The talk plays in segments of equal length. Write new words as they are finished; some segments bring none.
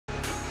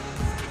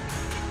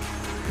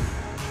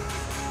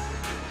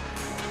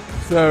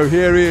So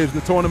here is the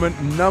tournament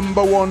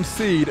 #1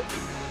 seed.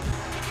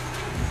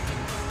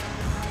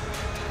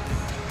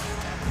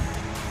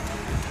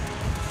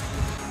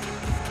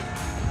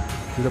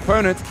 His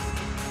opponent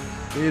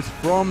is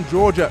from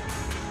Georgia,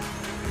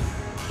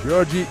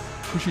 Gheorghi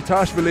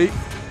Kушиташвили,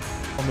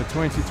 from the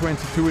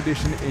 2022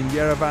 edition in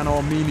Yerevan,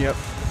 Armenia.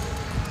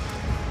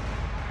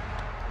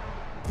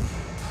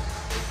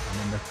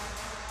 And in the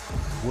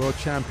World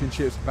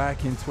Championships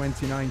back in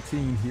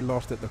 2019, he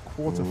lost at the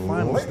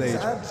quarter-final stage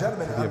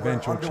to the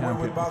eventual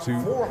champion, to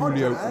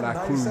Julio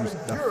La Cruz, the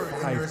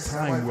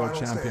 5-time world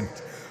champion,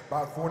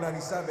 who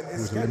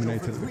was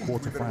eliminated at the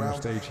quarter-final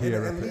stage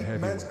here at the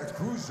heavyweight.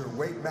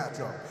 Cruiserweight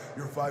matchup.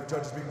 Your 5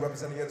 judges being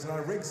represented here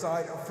tonight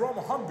ringside from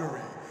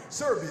Hungary,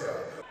 Serbia.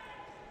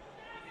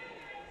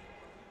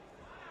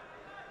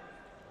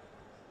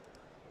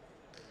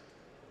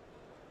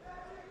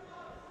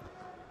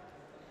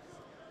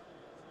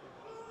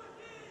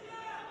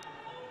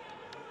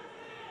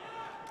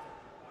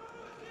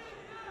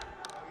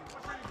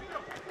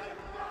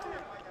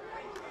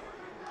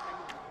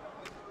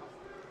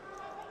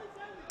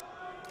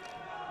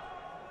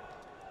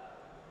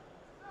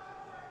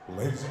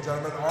 Ladies and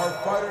gentlemen, our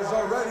fighters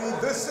are ready.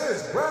 This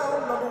is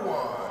round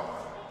 #1.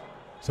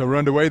 So we're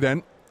underway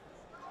then.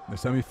 The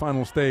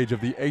semi-final stage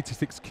of the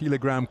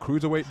 86-kilogram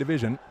cruiserweight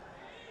division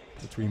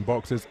between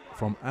boxers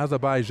from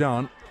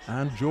Azerbaijan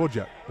and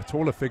Georgia. The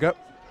taller figure,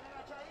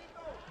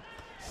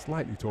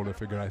 slightly taller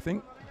figure I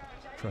think,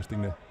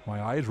 trusting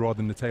my eyes rather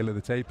than the tail of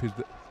the tape, is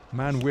the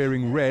man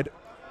wearing red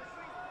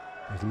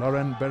is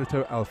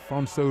Lourenberto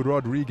Alfonso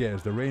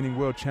Rodriguez, the reigning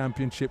world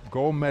championship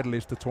gold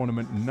medalist, the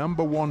tournament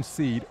 #1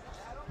 seed.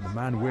 And the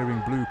man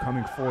wearing blue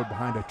coming forward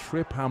behind a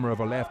trip hammer of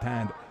a left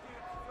hand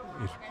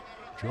is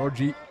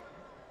Gheorghi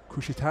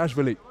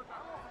Kушиташвили.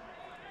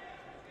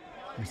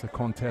 It's a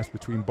contest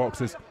between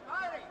boxers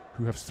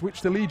who have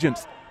switched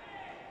allegiance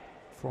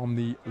from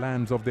the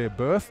lands of their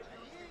birth.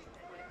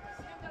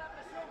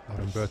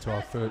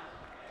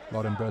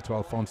 Lourenberto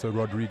Alfonso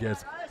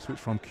Rodriguez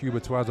switched from Cuba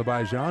to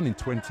Azerbaijan in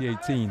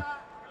 2018.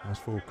 As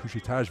for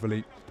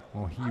Kушиташвили,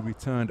 well, he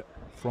returned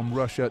from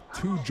Russia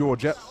to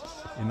Georgia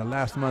in the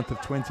last month of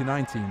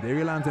 2019. There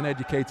he lands an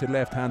educated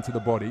left hand to the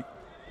body.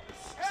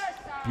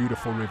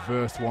 Beautiful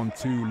reverse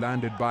 1-2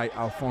 landed by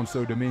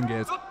Альфонсо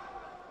Домингес.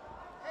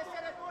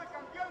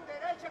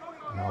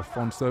 And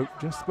Alfonso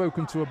just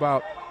spoken to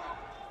about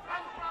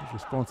his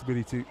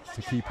responsibility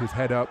to keep his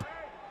head up.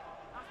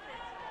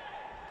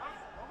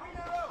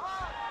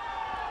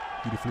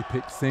 Beautifully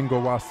picked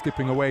single while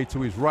skipping away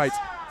to his right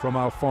from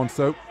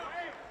Alfonso.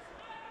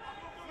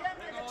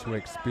 Two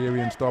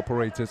experienced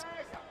operators.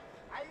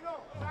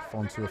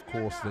 Alfonso, of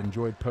course,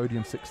 enjoyed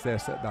podium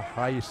success at the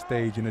highest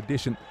stage in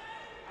addition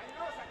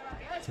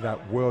to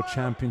that World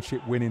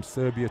Championship win in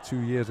Serbia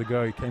 2 years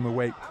ago. He came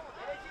away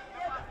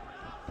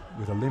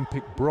with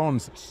Olympic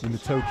bronze in the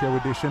Tokyo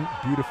edition.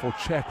 Beautiful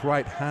check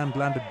right hand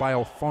landed by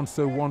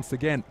Alfonso once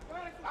again.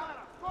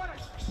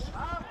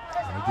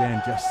 And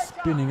again, just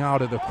spinning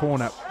out of the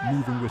corner,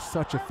 moving with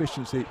such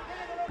efficiency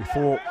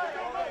before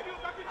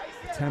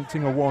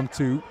attempting a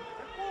 1-2.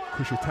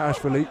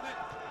 Kушиташвили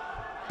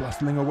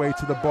bustling away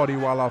to the body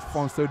while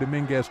Альфонсо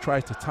Домингес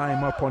tries to tie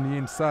him up on the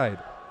inside.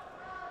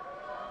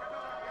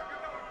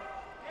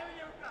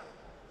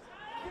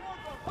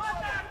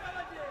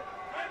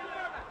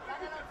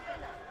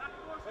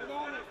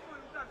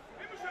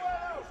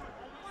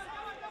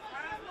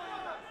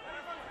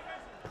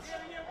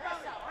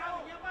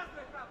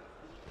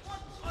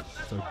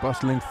 So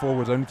bustling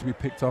forwards, only to be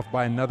picked off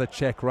by another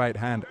check right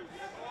hand,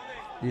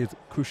 is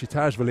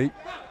Kушиташвили.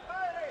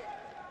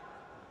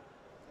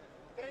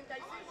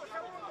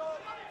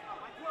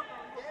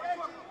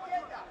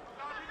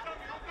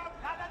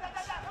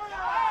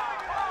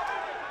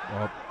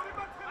 Well,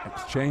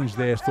 exchange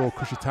there, saw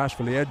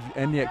Kушиташвili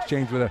end the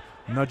exchange with a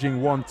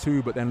nudging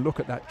 1-2, but then look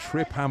at that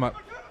trip hammer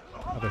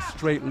of a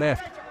straight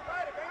left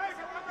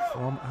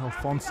from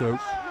Alfonso.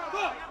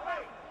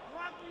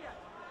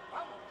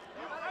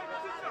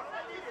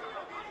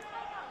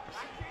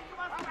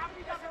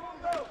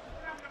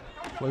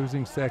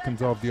 Closing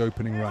seconds of the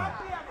opening round.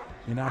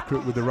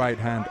 Inaccurate with the right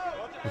hand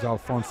was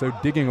Alfonso,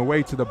 digging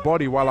away to the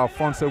body while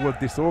Alfonso was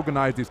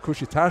disorganized is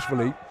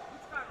Kушitashvili.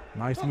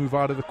 Nice move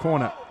out of the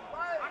corner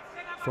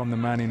from the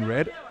man in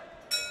red.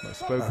 But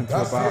spoken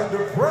to about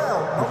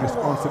his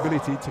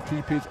responsibility to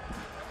keep his,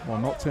 well,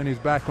 not turn his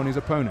back on his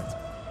opponent.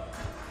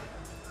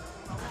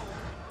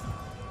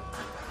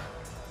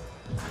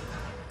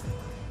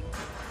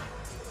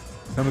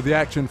 Some of the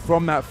action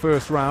from that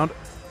first round.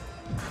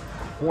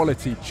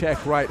 Quality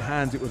check right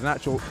hands. It was an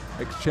actual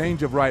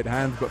exchange of right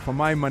hands, but for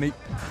my money,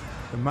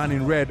 the man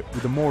in red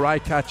with the more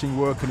eye-catching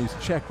work and his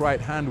check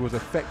right hand was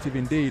effective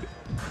indeed.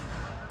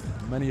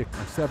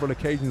 Several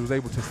occasions was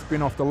able to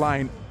spin off the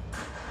line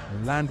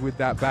and land with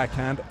that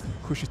backhand.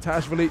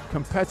 Kушitashvili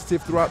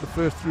competitive throughout the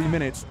first 3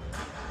 minutes.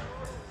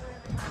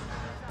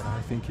 But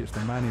I think it's the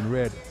man in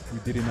red who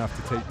did enough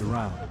to take the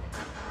round.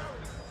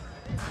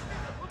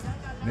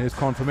 And here's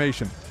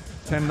confirmation.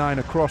 10-9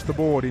 across the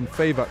board in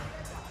favor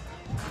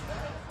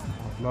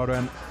of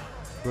Lourenberto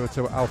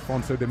Alberto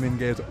Alfonso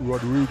Domingez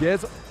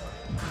Rodriguez.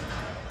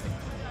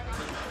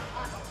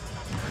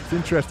 It's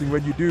interesting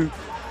when you do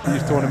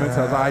these tournaments,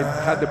 as I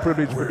had the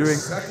privilege of doing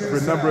for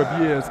a number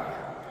of years.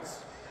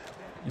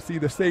 You see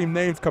the same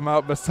names come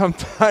out, but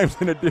sometimes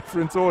in a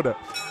different order.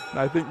 And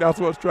I think that's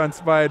what's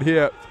transpired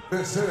here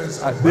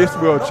at this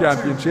World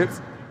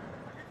Championships.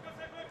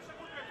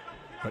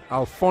 But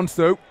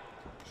Alfonso,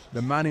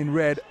 the man in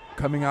red,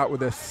 coming out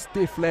with a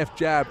stiff left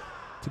jab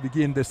to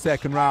begin the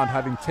second round,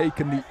 having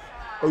taken the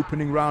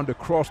opening round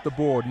across the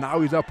board. Now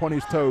he's up on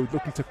his toes,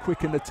 looking to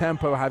quicken the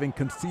tempo, having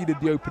conceded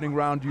the opening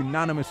round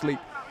unanimously,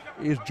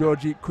 is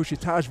Gheorghe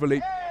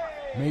Kушиташвили,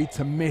 made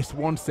to miss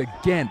once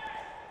again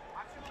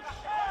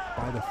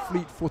by the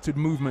fleet-footed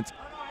movement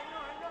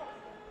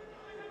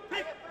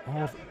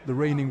of the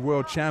reigning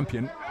world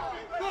champion.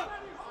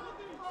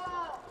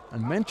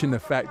 And mention the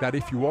fact that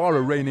if you are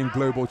a reigning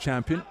global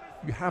champion,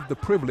 you have the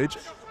privilege.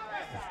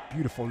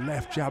 Beautiful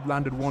left jab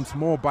landed once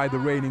more by the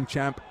reigning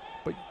champ,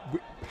 but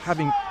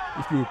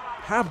if you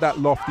have that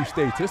lofty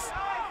status,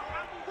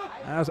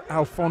 as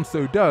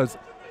Alfonso does,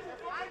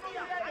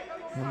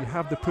 then you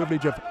have the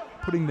privilege of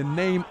putting the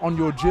name on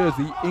your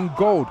jersey in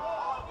gold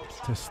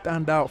to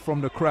stand out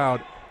from the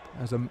crowd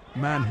as a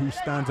man who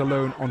stands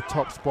alone on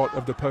top spot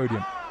of the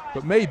podium.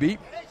 But maybe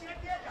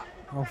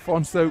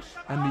Alfonso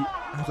and the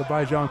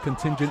Azerbaijan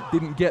contingent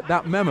didn't get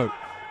that memo,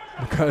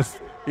 because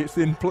it's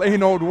in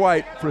plain old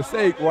white,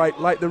 prosaic white,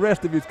 like the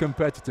rest of his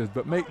competitors.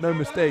 But make no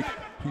mistake,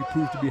 he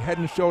proved to be head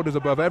and shoulders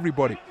above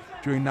everybody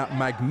during that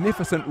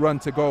magnificent run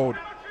to gold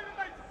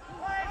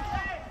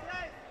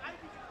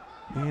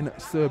in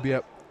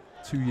Serbia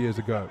 2 years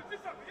ago.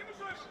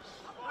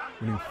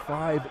 Winning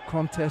 5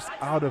 contests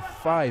out of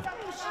 5,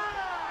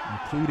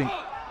 including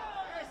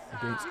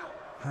against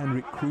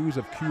Heinrich Cruz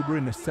of Cuba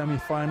in the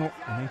semi-final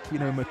and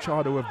Aquino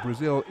Machado of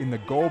Brazil in the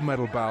gold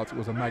medal bout. It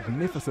was a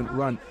magnificent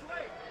run.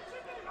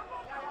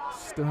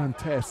 Stern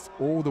tests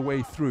all the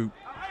way through.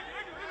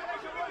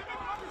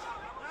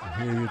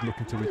 And here he is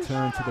looking to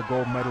return to the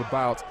gold medal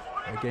bout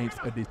against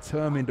a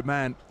determined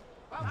man,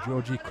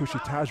 Gheorghe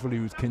Kушиташвили,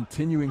 who's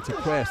continuing to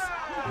press.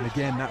 And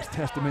again, that's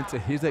testament to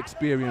his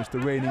experience, the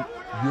reigning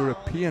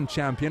European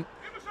champion.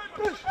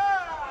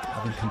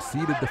 Having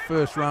conceded the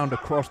first round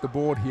across the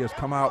board, he has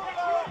come out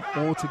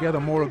in altogether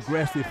more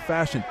aggressive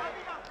fashion.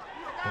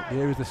 But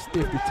there is a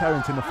stiff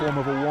deterrent in the form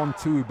of a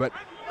 1-2, but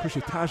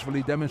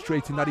Kушitashvili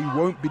demonstrating that he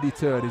won't be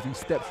deterred as he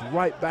steps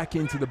right back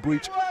into the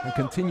breach and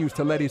continues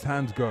to let his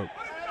hands go.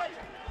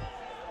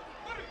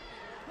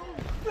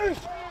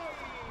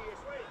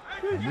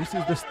 And this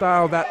is the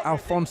style that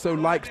Alfonso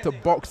likes to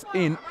box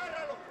in.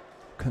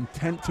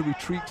 Content to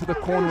retreat to the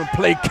corner and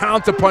play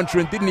counterpuncher,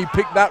 and didn't he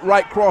pick that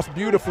right cross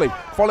beautifully,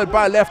 followed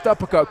by a left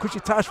uppercut.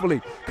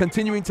 Kушitashvili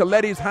continuing to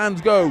let his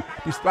hands go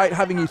despite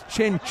having his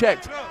chin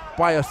checked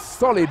by a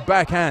solid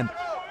backhand.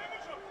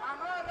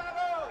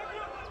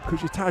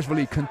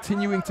 Kушitashvili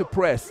continuing to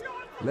press.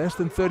 Less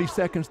than 30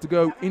 seconds to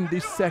go in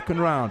this second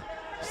round.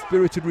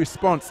 Spirited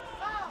response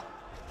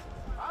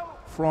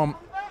from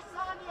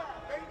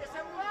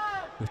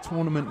the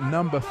tournament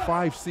number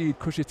 5 seed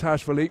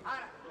Kушitashvili.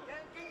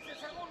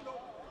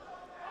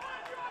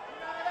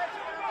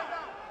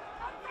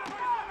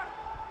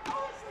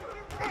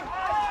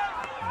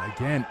 And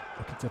again,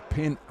 looking to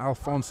pin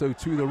Alfonso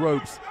to the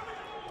ropes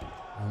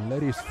and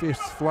let his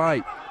fists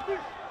fly.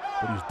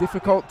 But he's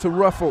difficult to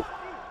ruffle,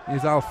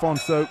 is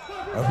Alfonso.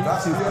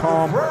 Keeps his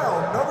calm.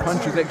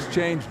 Punches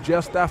exchanged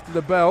just after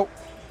the bell.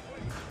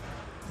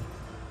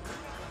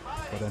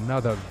 But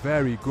another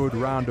very good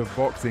round of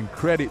boxing.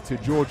 Credit to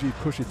Gheorghe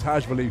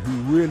Kушitashvili,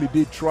 who really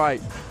did try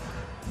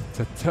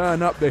to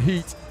turn up the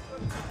heat.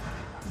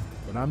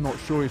 But I'm not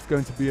sure it's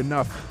going to be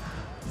enough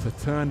to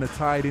turn the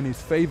tide in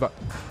his favor,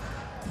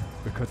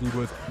 because he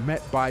was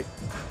met by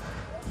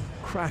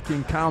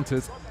cracking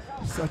counters,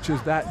 such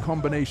as that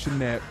combination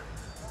there.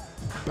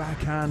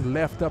 Backhand,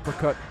 left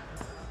uppercut,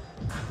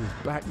 with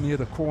his back near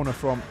the corner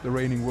from the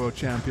reigning world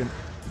champion.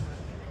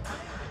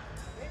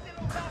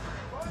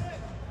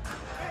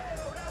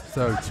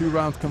 So 2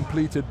 rounds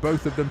completed,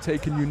 both of them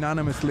taken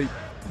unanimously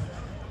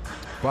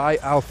by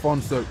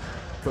Alfonso.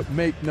 But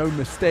make no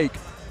mistake,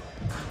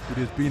 it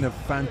has been a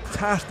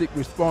fantastic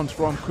response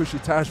from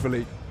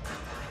Kушitashvili.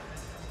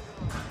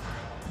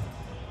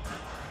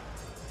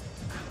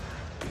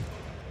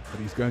 But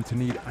he's going to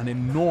need an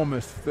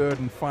enormous 3rd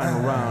and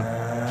final round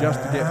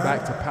just to get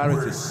back to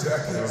parity. So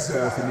of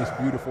course, in this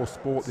beautiful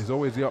sport, there's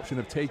always the option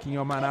of taking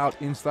your man out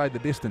inside the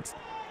distance.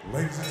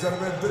 Ladies and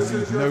gentlemen, this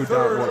is no your doubt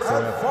 3rd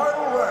whatsoever. and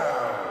final round.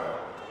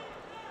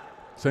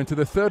 So into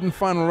the 3rd and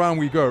final round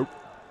we go.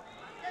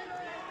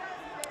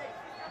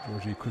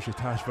 Gheorghe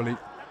Kушitashvili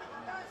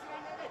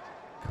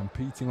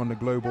competing on the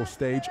global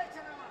stage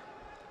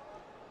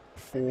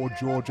for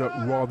Georgia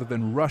rather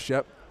than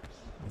Russia.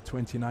 The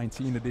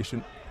 2019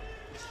 edition,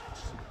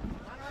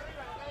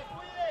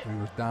 he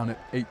was down at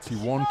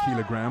 81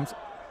 kilograms.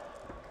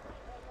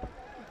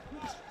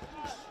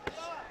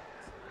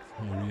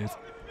 Here he is,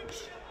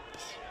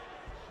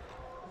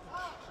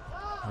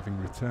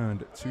 having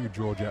returned to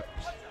Georgia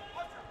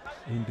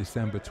in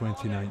December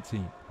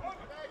 2019.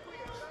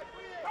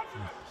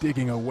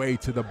 Digging away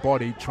to the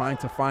body, trying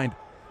to find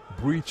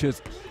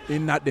breaches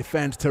in that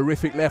defense.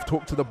 Terrific left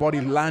hook to the body,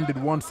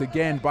 landed once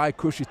again by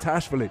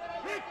Kушиташвили.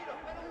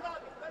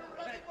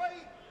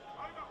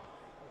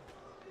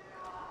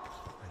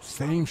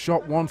 Same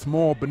shot once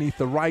more beneath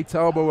the right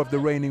elbow of the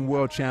reigning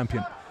world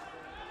champion.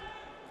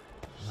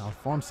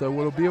 Alfonso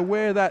will be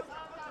aware that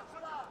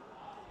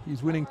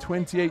he's winning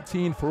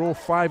 2018 for all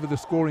 5 of the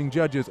scoring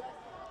judges.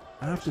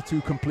 After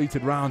 2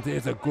 completed rounds,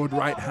 there's a good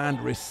right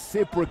hand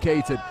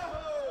reciprocated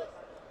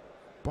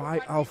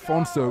by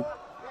Alfonso.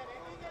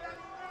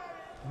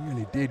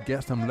 Really did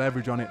get some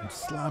leverage on it and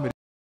slam it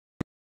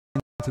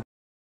into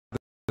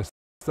the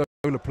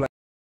solar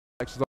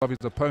plexus of his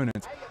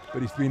opponent.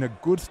 But it's been a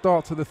good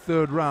start to the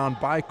 3rd round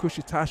by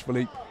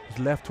Kушиташвили. His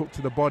left hook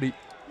to the body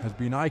has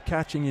been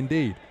eye-catching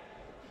indeed.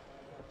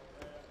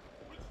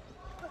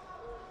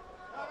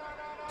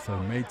 So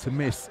made to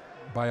miss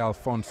by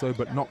Alfonso,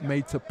 but not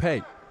made to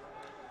pay.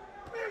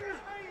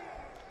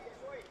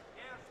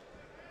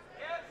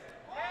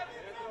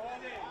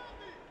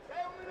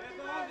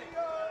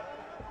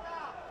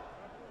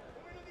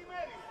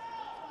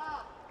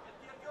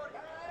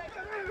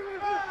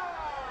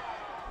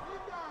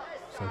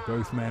 So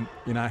both men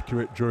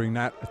inaccurate during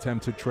that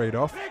attempted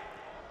trade-off.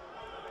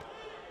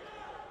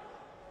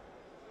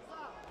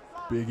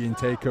 Big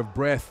intake of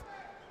breath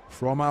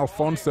from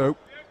Alfonso.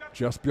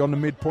 Just beyond the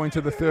midpoint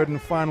of the 3rd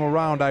and final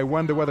round. I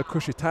wonder whether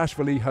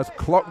Kушitashvili has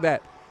clocked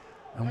that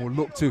and will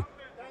look to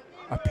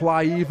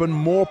apply even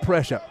more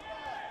pressure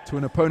to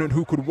an opponent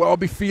who could well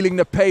be feeling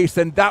the pace,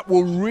 and that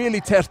will really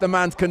test the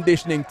man's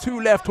conditioning.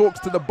 2 left hooks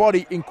to the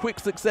body in quick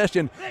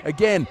succession.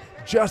 Again,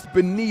 just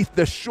beneath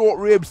the short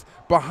ribs,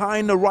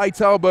 behind the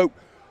right elbow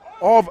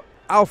of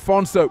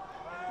Alfonso.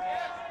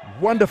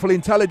 Wonderful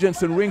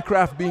intelligence and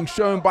ringcraft being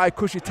shown by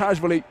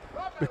Kушitashvili,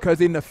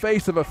 because in the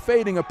face of a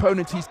fading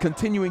opponent, he's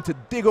continuing to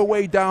dig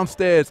away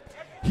downstairs.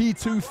 He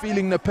too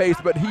feeling the pace,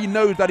 but he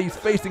knows that he's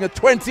facing a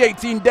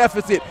 2018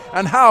 deficit.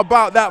 And how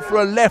about that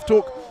for a left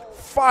hook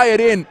fired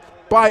in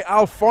by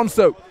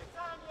Alfonso?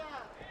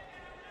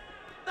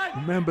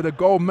 Remember, the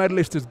gold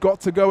medalist has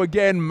got to go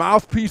again.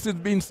 Mouthpiece has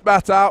been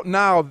spat out.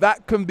 Now,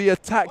 that can be a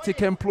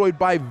tactic employed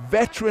by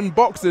veteran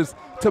boxers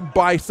to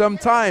buy some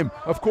time.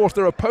 Of course,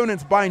 their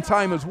opponents buying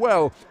time as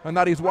well, and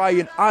that is why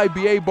in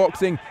IBA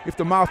boxing, if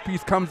the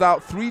mouthpiece comes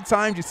out 3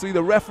 times, you see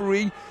the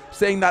referee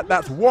saying that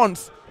that's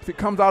once. If it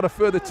comes out a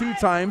further 2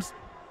 times,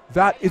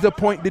 that is a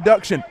point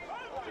deduction.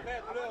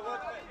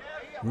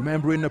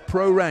 Remember, in the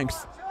pro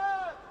ranks,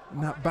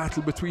 in that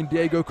battle between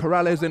Diego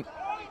Corrales and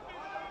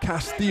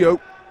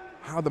Castillo,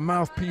 how the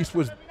mouthpiece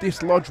was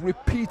dislodged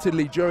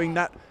repeatedly during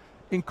that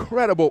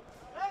incredible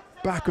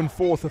back and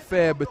forth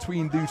affair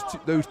between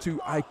those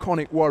two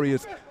iconic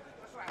warriors.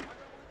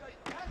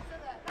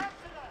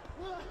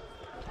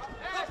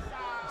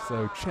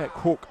 So check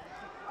hook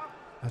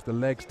as the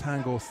legs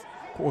tangle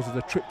causes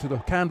a trip to the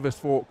canvas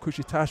for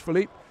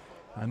Kушitashvili,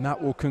 and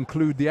that will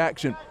conclude the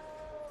action.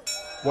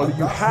 Well,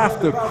 you have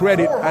to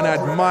credit and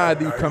admire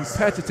the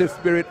competitive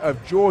spirit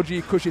of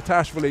Georgii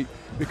Kушitashvili,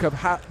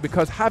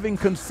 because having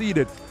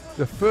conceded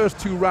the first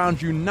 2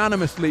 rounds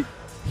unanimously,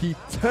 he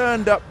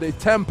turned up the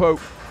tempo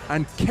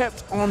and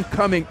kept on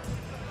coming,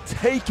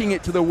 taking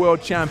it to the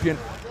world champion.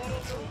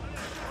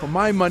 For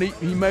my money,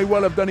 he may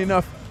well have done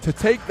enough to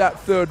take that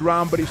 3rd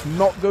round, but it's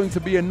not going to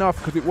be enough,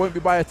 because it won't be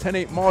by a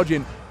 10-8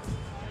 margin,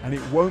 and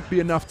it won't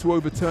be enough to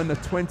overturn the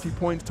 20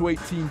 points to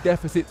 18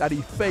 deficit that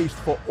he faced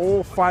for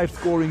all 5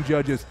 scoring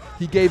judges.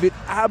 He gave it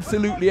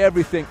absolutely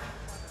everything,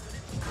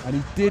 and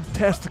he did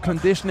test the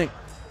conditioning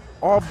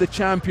of the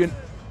champion,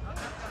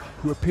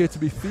 who appeared to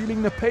be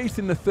feeling the pace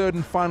in the 3rd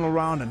and final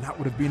round, and that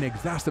would have been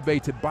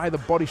exacerbated by the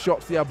body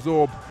shots he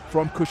absorbed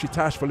from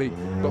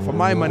Kушitashvili. But for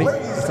my money,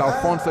 it's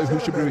Alfonso who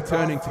should be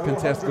returning to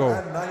contest gold.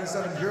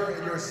 97 here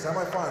in your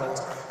semifinals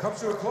comes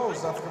to a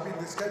close after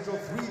completing the scheduled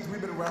 3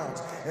 3-minute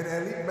rounds in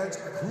elite men's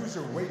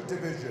cruiserweight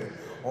division.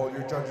 All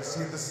your judges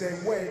see it the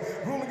same way,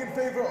 ruling in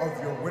favor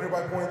of your winner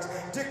by points,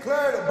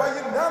 declared by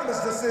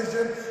unanimous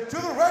decision. To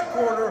the red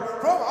corner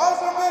from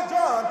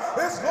Azerbaijan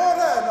is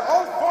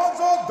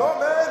Альфонсо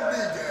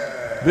Домингеса.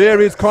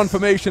 There is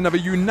confirmation of a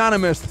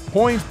unanimous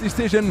points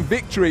decision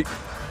victory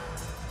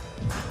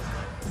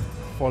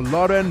for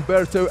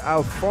Lorenberto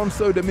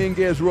Альфонсо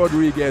Domingес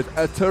Rodriguez.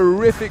 A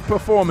terrific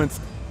performance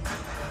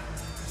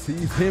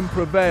sees him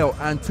prevail,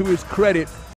 and to his credit,